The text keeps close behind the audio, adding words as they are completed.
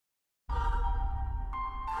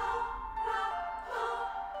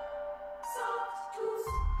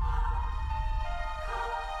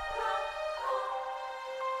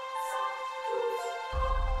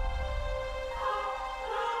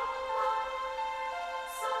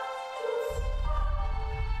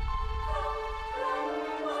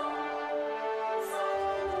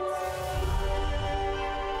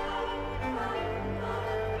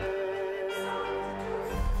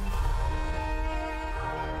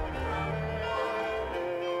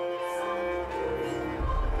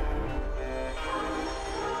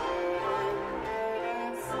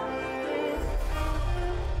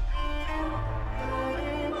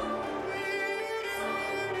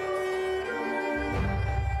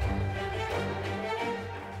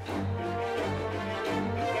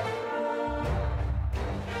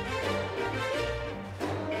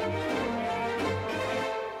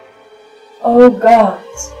O God,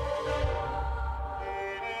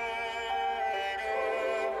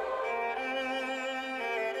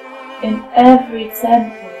 in every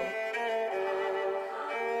temple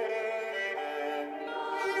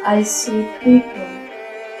I see people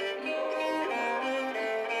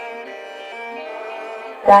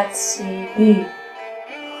that see thee.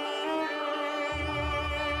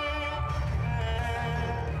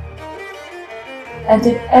 And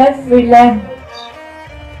in every language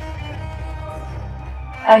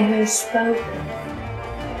I hear spoken,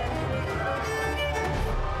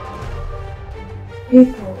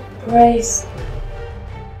 people praise thee.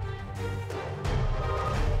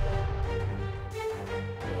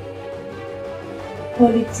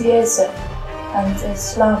 Polytheism and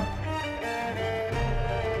Islam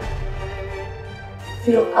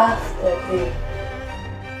feel after thee.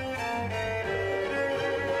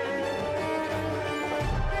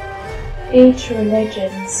 Each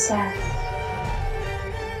religion says,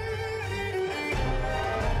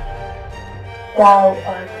 Thou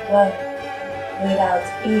art one without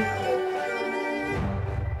equal.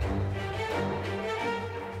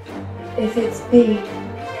 If it be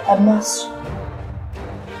a mosque,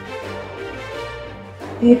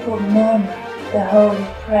 people murmur the holy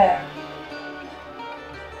prayer.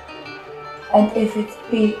 And if it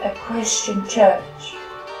be a Christian church,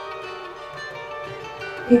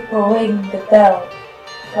 people ring the bell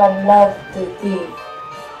from love to thee.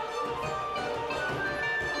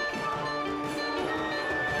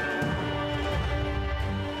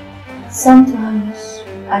 Sometimes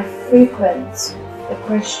I frequent the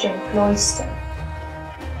Christian cloister,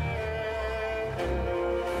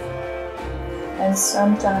 and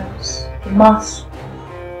sometimes the mosque,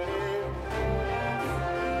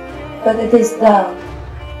 but it is thou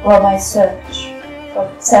while I search from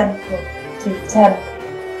temple to temple.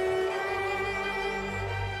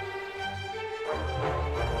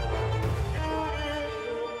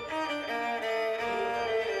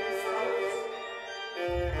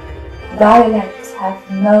 Dialects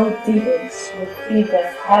have no dealings with either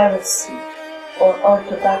heresy or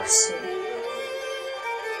orthodoxy.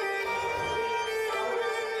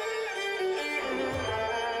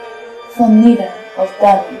 For neither of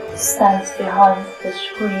them stands behind the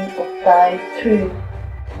screen of thy truth.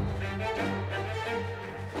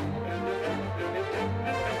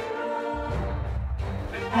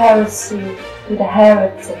 Heresy to the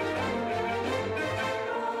heretic,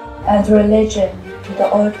 and religion to the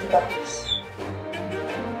orthodox.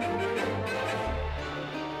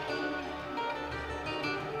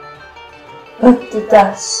 But the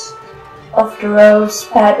dust of the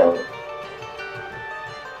rose-petal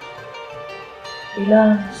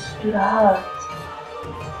belongs to the heart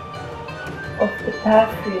of the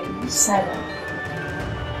perfume seller.